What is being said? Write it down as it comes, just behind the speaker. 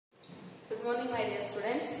Good morning, my dear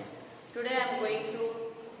students. Today I am going to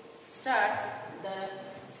start the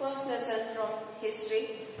first lesson from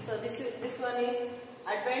history. So this one is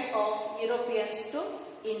advent of Europeans to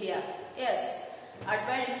India. Yes,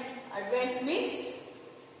 advent means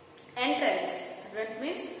entrance. Advent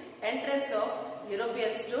means entrance of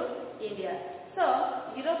Europeans to India. So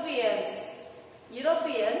Europeans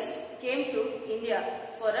came to India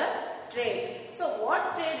for a trade. So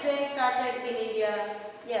what trade they started in India?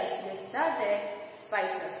 Yes, they started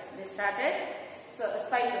spices. They started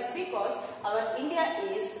spices because our India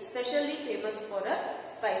is especially famous for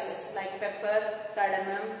spices like pepper,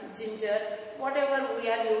 cardamom, ginger, whatever we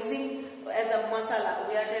are using as a masala.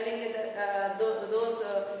 We are telling those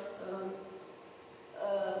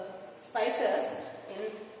spices in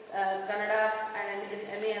Kannada and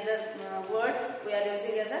any other word we are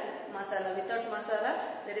using as a masala. Without masala,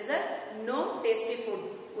 there is no tasty food.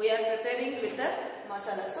 We are preparing with the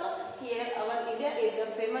masala. So here our India is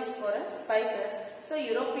famous for spices. So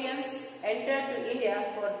Europeans entered to India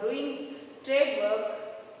for doing trade work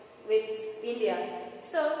with India.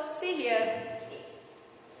 So see here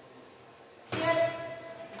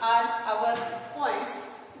are our points.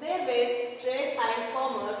 There were trade and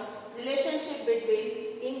commerce relationship between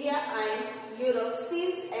India and Europe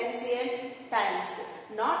since ancient times,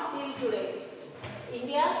 not till today.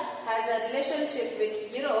 India has a relationship with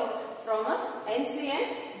Europe from ancient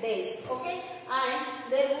days, okay, and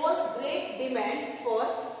there was great demand for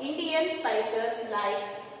Indian spices like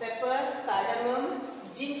pepper, cardamom,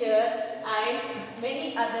 ginger and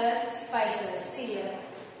many other spices. See here,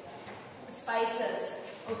 spices,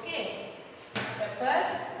 okay, pepper,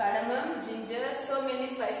 cardamom, ginger, so many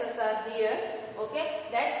spices are here, okay.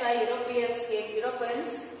 That's why Europeans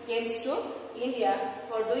came to India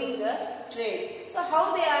for doing the trade. So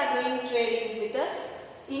how they are doing trading with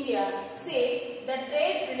India? See, the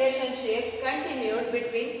trade relationship continued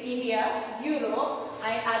between India, Europe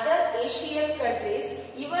and other Asian countries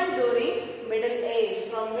even during Middle Age.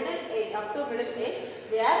 From Middle Age up to Middle Age,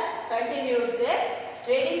 they are continued their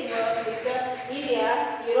trading work with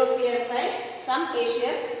India, Europeans and some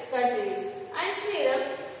Asian countries. And see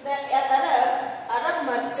the Arab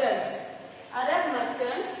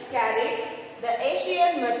merchants carried the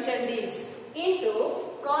Asian merchandise into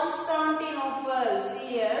Constantinople. See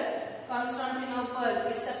here,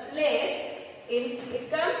 Constantinople. It's a place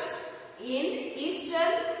it comes in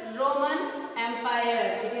Eastern Roman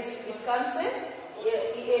Empire. It comes in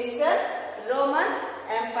Eastern Roman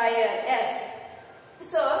Empire. Yes.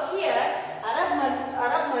 So here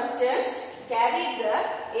Arab merchants carried the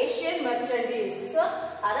Asian merchandise. So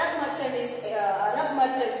Arab merchants,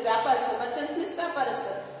 merchants means vyaparas.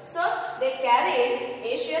 So they carried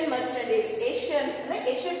Asian merchandise,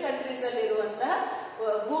 Asian countries alliruvantaha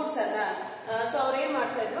goods anna. So ಅವರು ಏನು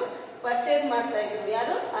ಮಾಡ್ತಾ ಇದ್ರು, purchase ಮಾಡ್ತಾ ಇದ್ರು.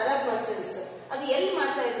 ಯಾರು? Arab merchants. ಅದು ಎಲ್ಲಿ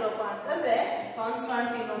ಮಾಡ್ತಾ ಇದ್ರಪ್ಪ ಅಂತಂದ್ರೆ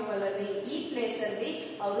ಕಾನ್ಸ್ಟಾಂಟಿನೋಪಲ್ ಅಲ್ಲಿ, ಈ ಪ್ಲೇಸ್ ಅಲ್ಲಿ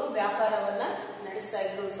ಅವರು ವ್ಯಾಪಾರವನ್ನ ನಡೆಸ್ತಾ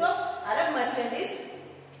ಇದ್ರು. So Arab ಮರ್ಚೆಂಟೀಸ್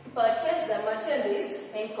purchase the merchandise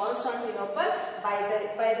in Constantinople. By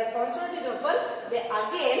the Constantinople, they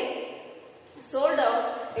again sold out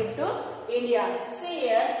into India. See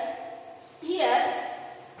here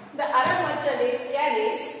the Arab merchandise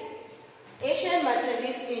carries Asian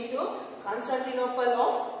merchandise into Constantinople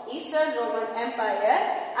of Eastern Roman Empire,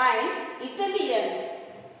 and Italian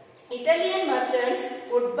merchants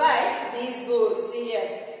would buy these goods. See here,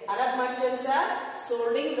 Arab merchants are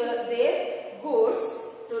selling their goods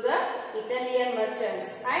to the Italian merchants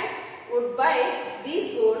and would buy these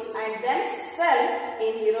goods and then sell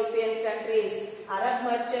in European countries. Arab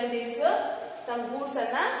merchant is some goods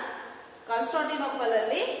anna Constantinople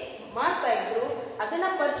alli ಮಾಡ್ತಾ ಇದ್ರು. ಅದನ್ನ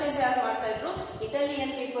purchase ಯಾರು ಮಾಡ್ತಾ ಇದ್ರು?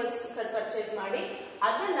 Italian people's purchase ಮಾಡಿ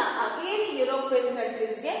ಅದನ್ನ again European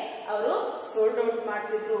countries ಗೆ ಅವರು ಸೋಲ್ಡ್ ಔಟ್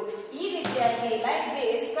ಮಾಡ್ತಿದ್ರು. ಈ ರೀತಿಯಾಗಿ like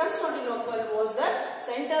this Constantinople was the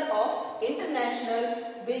centre of international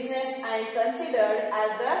business and considered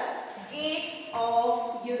as the gate of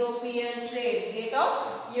European trade. Gate of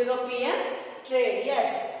European trade. Yes,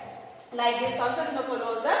 like this Constantinople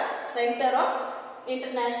was the center of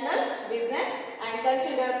international business and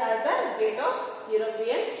considered as the gate of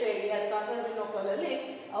European trade. Yes, Constantinople alli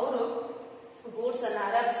ಅವರು goods ಅನ್ನ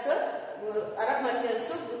Arab merchants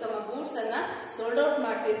ತಮ್ಮ goods ಅನ್ನ sold out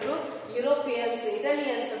ಮಾಡ್ತಿದ್ರು. Europeans,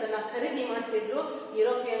 Italians ಅದನ್ನ ಖರೀದಿ ಮಾಡ್ತಿದ್ರು,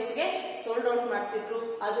 Europeans ಗೆ sold out ಮಾಡ್ತಿದ್ರು.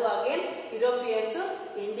 ಅದು ಅಗೇನ್ ಯುರೋಪಿಯನ್ಸ್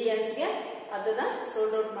ಇಂಡಿಯನ್ಸ್ ಗೆ ಅದನ್ನ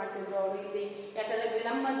ಸೋಲ್ಡ್ ಔಟ್ ಮಾಡ್ತಿದ್ರು ಅವರು ಇಲ್ಲಿ. ಯಾಕಂದ್ರೆ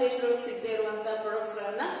ನಮ್ಮ ದೇಶದೊಳಗೆ ಸಿಗದೆ ಇರುವಂತಹ ಪ್ರಾಡಕ್ಟ್ಸ್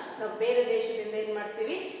ಗಳನ್ನ ನಾವು ಬೇರೆ ದೇಶದಿಂದ ಏನ್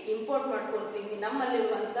ಮಾಡ್ತೀವಿ, ಇಂಪೋರ್ಟ್ ಮಾಡ್ಕೊಳ್ತೀವಿ.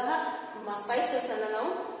 ನಮ್ಮಲ್ಲಿರುವಂತಹ ಸ್ಪೈಸಸ್ ಅನ್ನ ನಾವು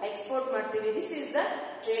ಎಕ್ಸ್ಪೋರ್ಟ್ ಮಾಡ್ತೀವಿ. This is the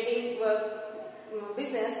trading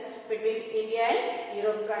business between India and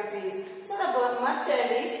Europe countries. So the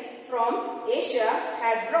merchants from Asia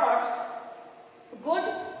had brought good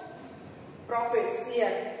profits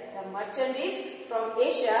here. The merchants from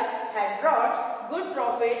Asia had brought good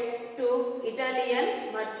profit to Italian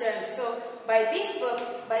merchants. So by this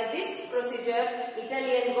procedure,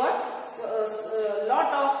 Italian got a lot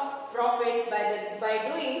of profit by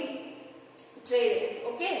doing trade.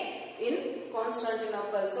 Okay, in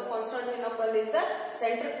Constantinople. So Constantinople is the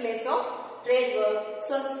center place of trade work.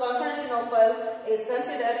 So Constantinople is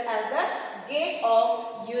considered as the gate of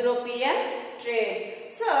European trade.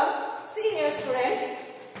 So see here, students,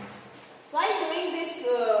 while doing this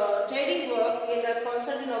trading work in the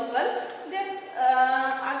Constantinople, then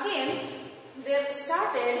again they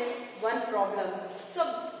started one problem. So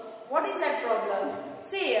what is that problem?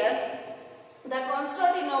 See here, the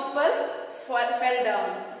Constantinople fell down.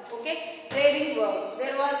 Okay, trading work.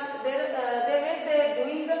 They were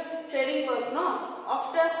doing the trading work. No,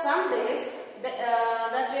 after some days, the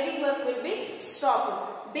trading work will be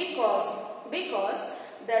stopped because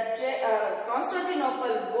the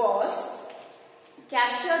Constantinople was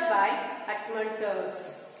captured by Ottoman Turks.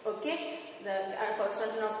 Okay, the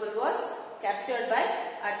Constantinople was captured by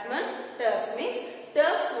Ottoman Turks. Means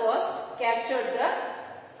Turks was captured the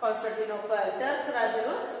Constantinople. ಟರ್ಕ್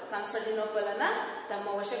ರಾಜರು Constantinople ಅನ್ನ ತಮ್ಮ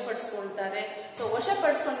ವಶಪಡಿಸಿಕೊಳ್ತಾರೆ. So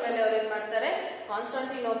ವಶಪಡಿಸಿಕೊಂಡ್ಮೇಲೆ ಅವ್ರು ಏನ್ ಮಾಡ್ತಾರೆ,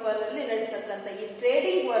 Constantinople ಅಲ್ಲಿ ನಡೀತಕ್ಕಂಥ ಈ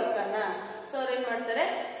trading work ಅನ್ನ ಸೊ ಅವ್ರು ಏನ್ ಮಾಡ್ತಾರೆ,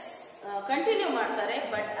 ಕಂಟಿನ್ಯೂ ಮಾಡ್ತಾರೆ.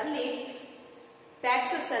 ಬಟ್ ಅಲ್ಲಿ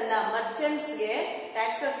ಟ್ಯಾಕ್ಸಸ್ ಅನ್ನ, ಮರ್ಚೆಂಟ್ಸ್ ಗೆ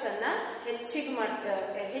ಟ್ಯಾಕ್ಸಸ್ ಅನ್ನ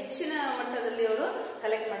ಹೆಚ್ಚಿನ ಮಟ್ಟದಲ್ಲಿ ಅವರು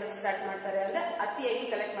ಕಲೆಕ್ಟ್ ಮಾಡೋಕೆ ಸ್ಟಾರ್ಟ್ ಮಾಡ್ತಾರೆ. ಅಂದ್ರೆ ಅತಿಯಾಗಿ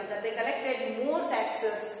ಕಲೆಕ್ಟ್ ಮಾಡ್ತಾರೆ. They collected more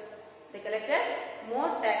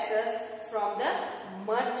taxes from the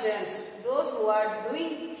merchants, those who are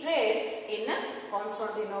doing trade in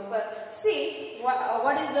Constantinople. See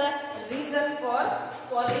what is the reason for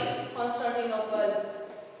falling Constantinople.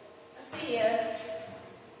 See here,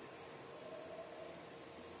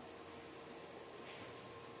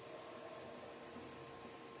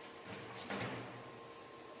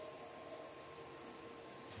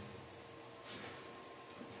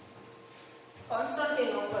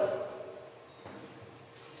 Constantinople.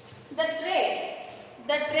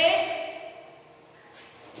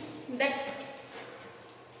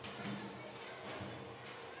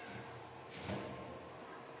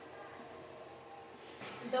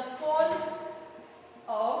 The fall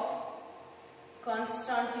of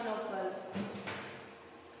Constantinople.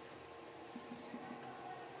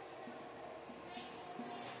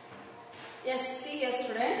 Yes, see here,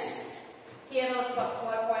 students. Here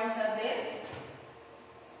our points are there.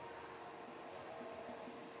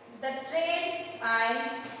 The trade and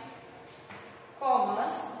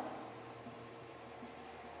commerce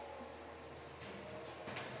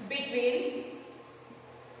between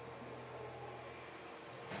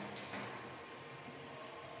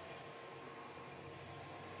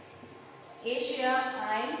Asia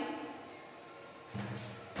and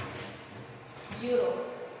Europe.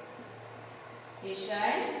 Asia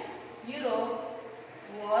and Europe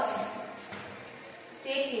was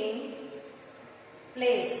taking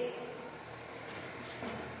place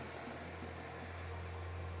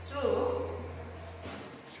through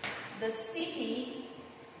the city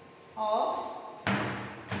of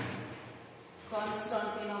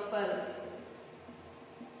Constantinople.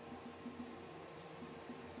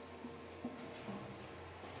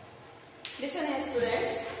 Listen here,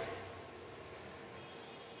 students.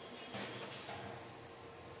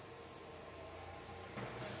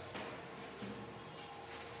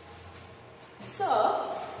 So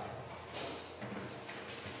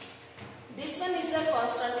this one is a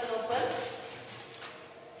Constantinople.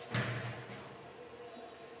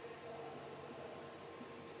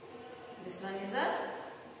 This one is a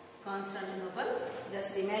Constantinople.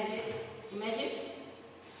 Just imagine it.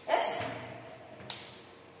 Yes.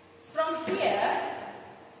 From here,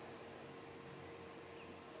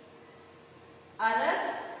 Arab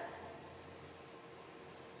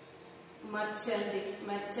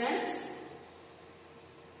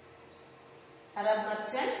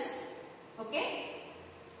merchants, okay,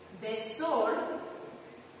 they sold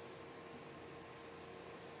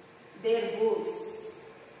their goods,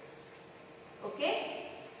 okay,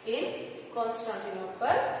 in Constantinople.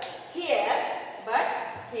 But here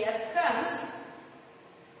comes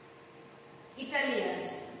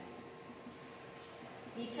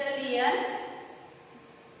Italian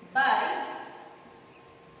buy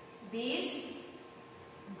these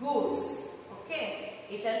goods, okay.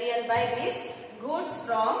 Italian buy these goods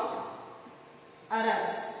from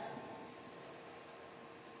Arabs.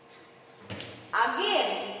 Again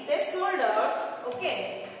they sold out, okay.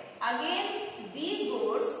 Again, these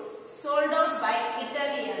goods sold out by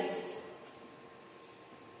Italians.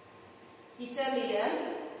 Italian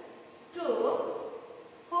to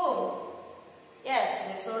whom? Yes,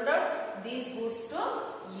 they sold out these goods to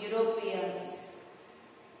Europeans.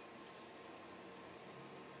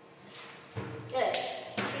 Yes,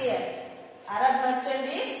 see here. Arab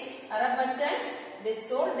merchants, they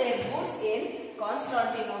sold their goods in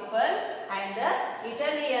Constantinople, and the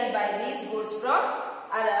Italian buy these goods from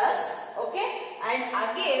Arabs. Okay, and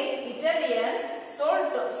again Italians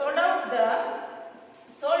sold out the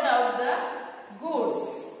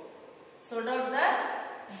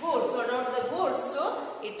goods to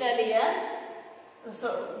Italian,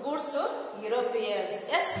 goods to Europeans.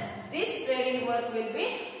 Yes, this trading work will be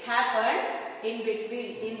happened in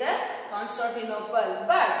between in the Constantinople,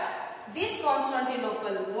 but this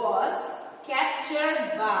Constantinople was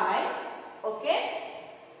captured by Ottoman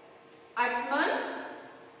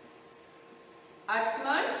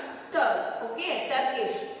Turk.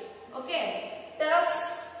 Turkish.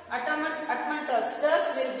 Turks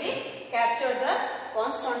will be captured the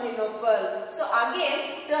Constantinople. So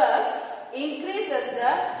again Turks increases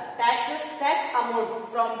the tax amount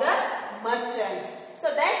from the merchants.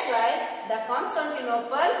 So that's why the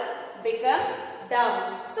Constantinople become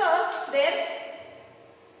down. So their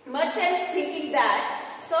merchants thinking that,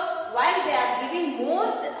 so while they are giving more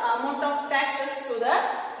amount of taxes to the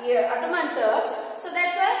Ottoman Turks, so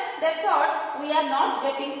that's why they thought we are not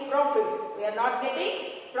getting profit. We are not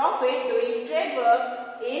getting profit doing trade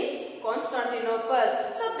work in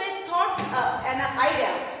Constantinople. So they thought an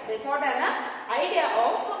idea. They thought an idea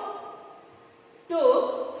of to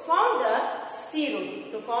found the sea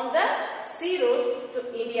route to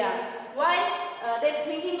India. Why they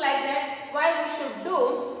thinking like that? Why we should do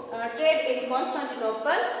trade in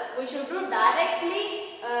Constantinople? We should do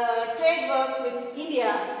directly trade work with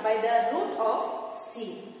India by the route of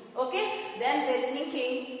sea. Okay, then they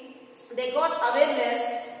thinking, they got awareness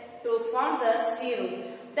to found the sea route.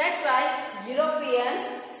 That's why Europeans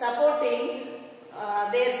supporting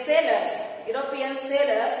their sailors, European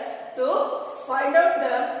sailors, to find out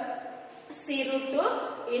the sea route to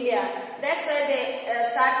India. That's why they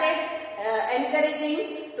started encouraging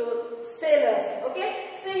to sailors. Okay,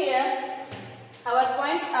 see here our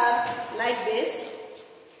points are like this.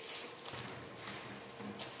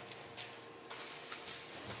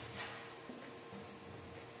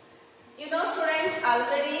 You know students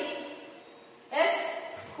already, yes,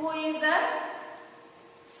 who is the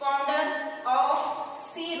founder of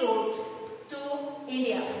sea route to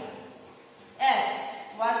India? Yes,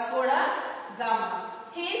 Vasco da Gama.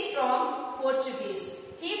 He is from Portuguese.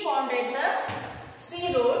 He founded the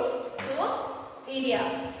sea route to India.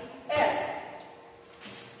 Yes,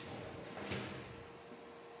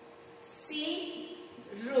 sea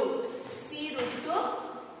route to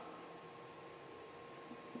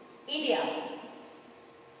India.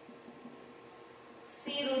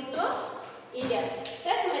 Sea route to India.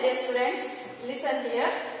 Yes, my dear students, listen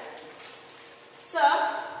here. So,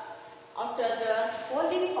 after the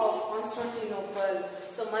falling of Constantinople,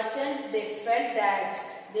 so merchants, they felt that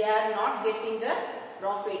they are not getting the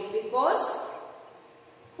profit because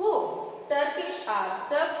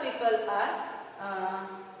Turk people are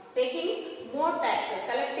taking more taxes,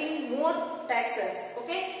 collecting more taxes.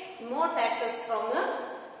 Okay, more taxes from the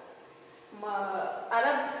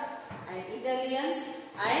Arab and Italians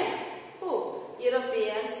and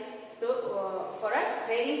Europeans. For a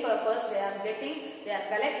trading purpose, they are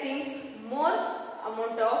collecting more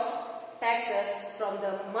amount of taxes from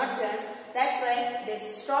the merchants. That's why they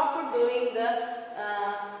stopped doing the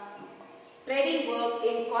trading work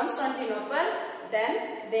in Constantinople.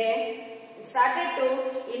 Then they started to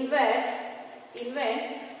invent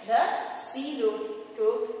the sea route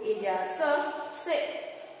to India. So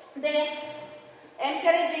they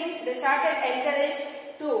started encourage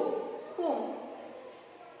to whom?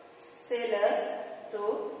 Sailors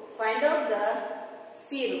to find out the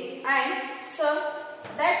sea route, and so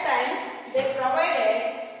that time they provided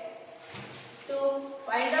to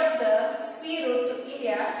find out the sea route to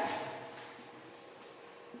India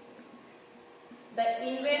the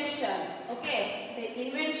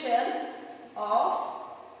invention of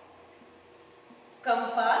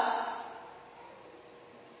compass,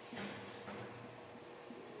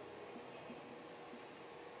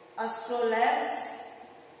 astrolabes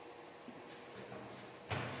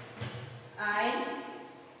and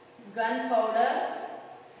gunpowder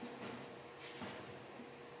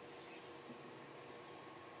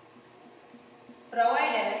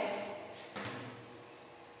provided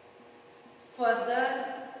further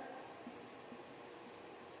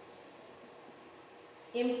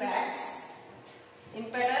impetus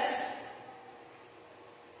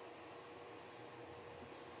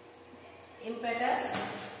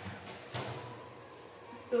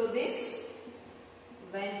to this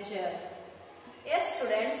venture. Yes,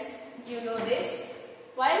 students, you know this.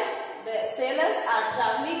 While the sailors are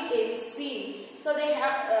traveling in sea, so they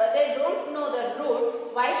don't know the route.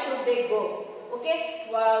 Why should they go? Okay,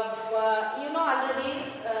 you know already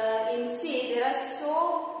in sea there are so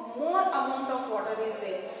more amount of water is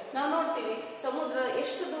there. ನಾವು ನೋಡ್ತೀವಿ ಸಮುದ್ರ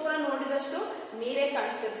ಎಷ್ಟು ದೂರ ನೋಡಿದಷ್ಟು ನೀರೇ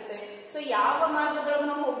ಕಾಣಿಸ್ತಿರುತ್ತೆ. So ಯಾವ ಮಾರ್ಗದೊಳಗೆ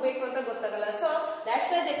ನಾವು ಹೋಗಬೇಕು ಅಂತ ಗೊತ್ತಾಗಲ್ಲ. So that's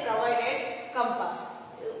why they provided compass.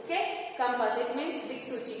 Okay, compass, it means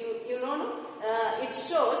ದಿಕ್ಸೂಚಿ. You know, it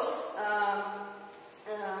shows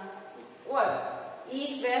what?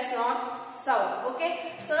 East, west, north, south. Okay,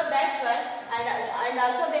 so that's why, and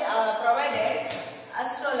also they provided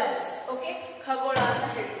astrolabes. Okay, ಖಗೋಳ ಅಂತ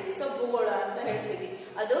ಹೇಳ್ತೀವಿ. ಸೊ ಭೂಗೋಳ ಅಂತ ಹೇಳ್ತೀವಿ.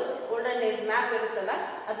 ಅದು ಓಲ್ಡನ್ ಡೇಸ್ ಮ್ಯಾಪ್ ಇರುತ್ತಲ್ಲ,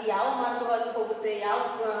 ಅದು ಯಾವ ಮಾರ್ಗವಾಗಿ ಹೋಗುತ್ತೆ, ಯಾವ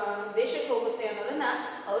ದೇಶಕ್ಕೆ ಹೋಗುತ್ತೆ ಅನ್ನೋದನ್ನ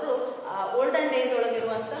ಅವರು ಓಲ್ಡನ್ ಡೇಸ್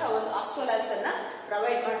ಒಳಗಿರುವಂತಹ ಒಂದು ಆಸ್ಟ್ರೋಲ್ಯಾಬ್ಸ್ ಅನ್ನ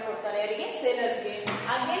ಪ್ರೊವೈಡ್ ಮಾಡಿಕೊಡ್ತಾರೆ ಯಾರಿಗೆ? ಸೇಲರ್ಸ್ಗೆ.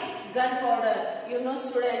 ಹಾಗೆ ಗನ್ ಪೌಡರ್,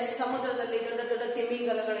 ಸ್ಟೂಡೆಂಟ್ಸ್, ಸಮುದ್ರದಲ್ಲಿ ದೊಡ್ಡ ದೊಡ್ಡ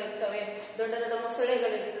ತಿಮಿಂಗಲಗಳು ಇರ್ತವೆ, ದೊಡ್ಡ ದೊಡ್ಡ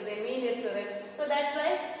ಮೊಸಳೆಗಳಿರ್ತದೆ, ಮೀನ್ ಇರ್ತದೆ. So that's why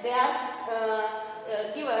they are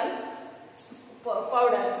given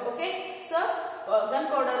powder. Okay, so gun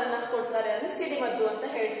powder ಅನ್ನ ಕೊಡ್ತಾರೆ. ಅಂದ್ರೆ ಸಿಡಿಮದ್ದು ಅಂತ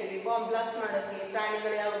ಹೇಳ್ತೀವಿ. ಬಾಂಬ್ ಬ್ಲಾಸ್ಟ್ ಮಾಡೋಕೆ,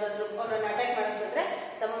 ಪ್ರಾಣಿಗಳು ಯಾವ್ದಾದ್ರು ಅವ್ರನ್ನ ಅಟ್ಯಾಕ್ ಮಾಡಕ್ ಬಂದ್ರೆ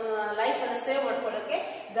ತಮ್ಮ ಲೈಫ್ ಅನ್ನ ಸೇವ್ ಮಾಡ್ಕೊಳ್ಳೋಕೆ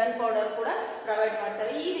ಗನ್ ಪೌಡರ್ ಕೂಡ ಪ್ರೊವೈಡ್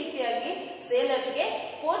ಮಾಡ್ತಾರೆ. ಈ ರೀತಿಯಾಗಿ ಸೇಲರ್ಸ್ಗೆ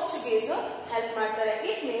ಪೋರ್ಚುಗೀಸ್ ಹೆಲ್ಪ್ ಮಾಡ್ತಾರೆ.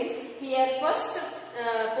 It means here first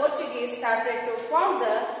Portuguese started to found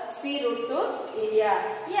the sea route to India.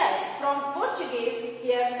 Yes, from Portuguese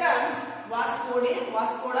here comes Vasco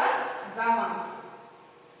da Gama.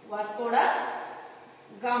 Vasco da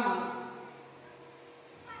Gama.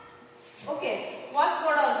 Okay, Vasco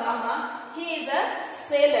da Gama, he is a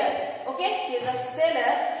sailor. Okay, he is a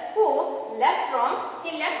sailor who left from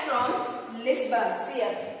Lisbon. See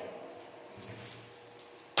here,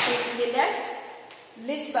 he left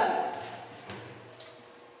Lisbon.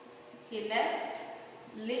 He left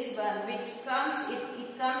Lisbon, which comes it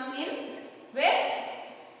comes in where?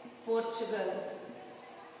 Portugal.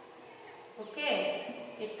 Okay,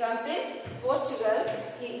 it comes in Portugal.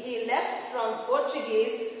 He left from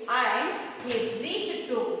Portuguese and he reached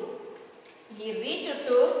to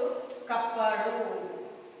Kappadu.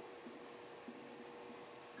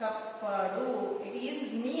 It is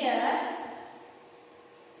near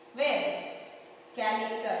where?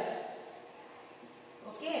 Calicut.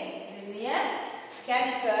 Okay, it is near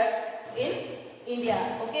Calicut in India.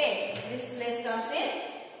 Okay, this place comes in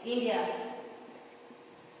India.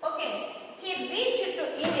 Okay, he reached to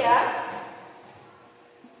India.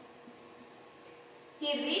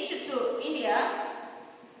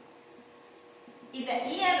 In the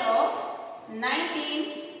year of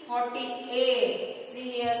 1948. See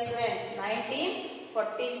here, student,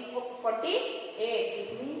 1948. It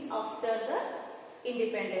means after the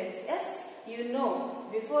independence. Yes.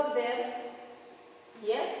 Before there,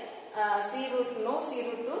 here no sea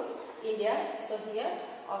route to India. So here,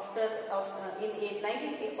 in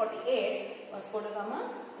 1948, Vasco da Gama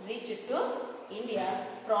reached to India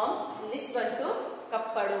from Lisbon to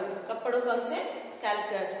Kappadu. Kappadu comes in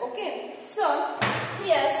Calicut. Okay, so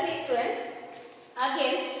here, see student,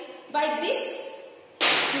 again by this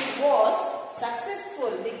he was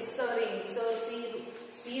successful discovering. So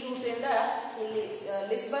sea route ಇಂದ ಇಲ್ಲಿ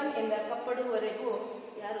Lisbon ಇಂದ ಕಪ್ಪಡು ವರೆಗೂ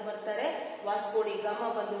ಯಾರು ಬರ್ತಾರೆ? Vasco D gamma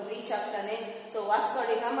ಬಂದು reach ಆಗ್ತಾನೆ. So Vasco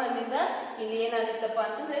D gamma ನಿಂದ ಇಲ್ಲಿ ಏನಾಗುತ್ತಪ್ಪ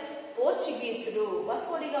ಅಂತಂದ್ರೆ ಪೋರ್ಚುಗೀಸರು,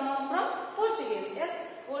 Vasco D gamma from Portuguese. S,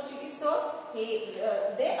 Portuguese. So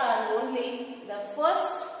they are only the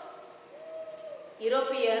first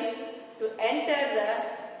Europeans to enter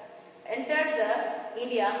the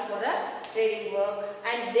India for a trading work,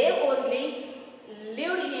 and they only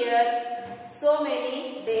lived here so many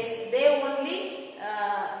days. They only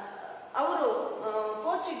ಅವರು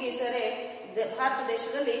ಪೋರ್ಚುಗೀಸರೇ ಭಾರತ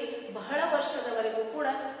ದೇಶದಲ್ಲಿ ಬಹಳ ವರ್ಷದವರೆಗೂ ಕೂಡ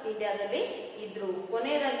ಇಂಡಿಯಾದಲ್ಲಿ ಇದ್ರು.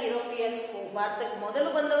 ಕೊನೆಯದಾಗಿ Europeans ಭಾರತಕ್ಕೆ ಮೊದಲು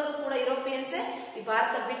ಬಂದವರು ಕೂಡ ಯುರೋಪಿಯನ್ಸೇ. ಈ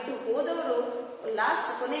ಭಾರತ ಬಿಟ್ಟು ಹೋದವರು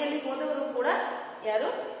ಕೊನೆಯಲ್ಲಿ ಹೋದವರು ಕೂಡ ಯಾರು?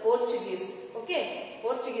 ಪೋರ್ಚುಗೀಸ್. ಓಕೆ,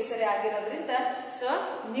 ಪೋರ್ಚುಗೀಸರೇ ಆಗಿರೋದ್ರಿಂದ ಸೊ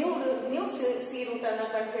ನ್ಯೂ ಸಿ ರೂಟ್ ಅನ್ನ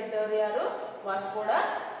ಕಂಡುಹಿಡಿದವರು ಯಾರು? ವಾಸ್ಕೋ ಡ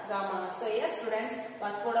gamma. So yes, students,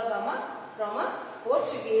 Vasco da Gama from a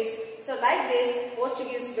Portuguese. So like this,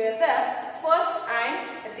 Portuguese were the first and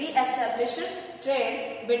re-established trade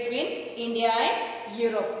between India and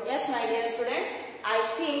Europe. Yes, my dear students, I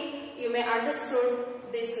think you may understood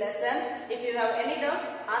this lesson. If you have any doubt,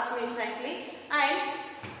 ask me frankly. And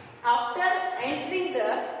after entering the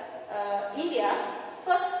India,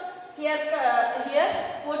 first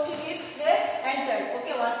here Portuguese were entered.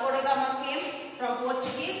 Okay, Vasco da Gama came from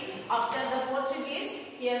Portuguese. After the Portuguese,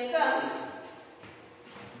 here comes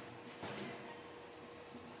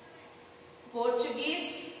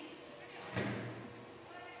Portuguese.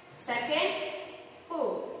 Second,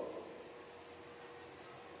 who?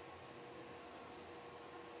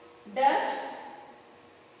 Dutch,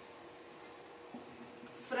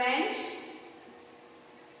 French,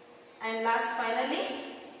 and last finally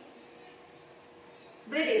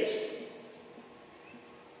British.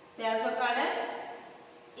 They are also called as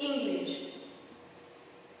English.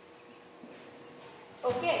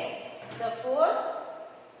 Okay, the four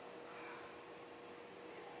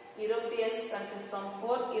European countries, from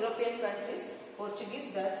four European countries,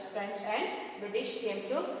 Portuguese, Dutch, French and British came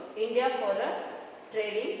to India for a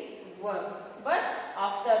trading work. But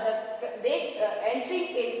after they entering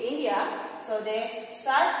in India, so they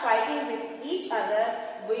start fighting with each other.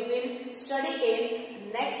 We will study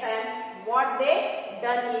in next time what they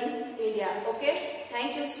done in India. Okay,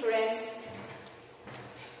 thank you students.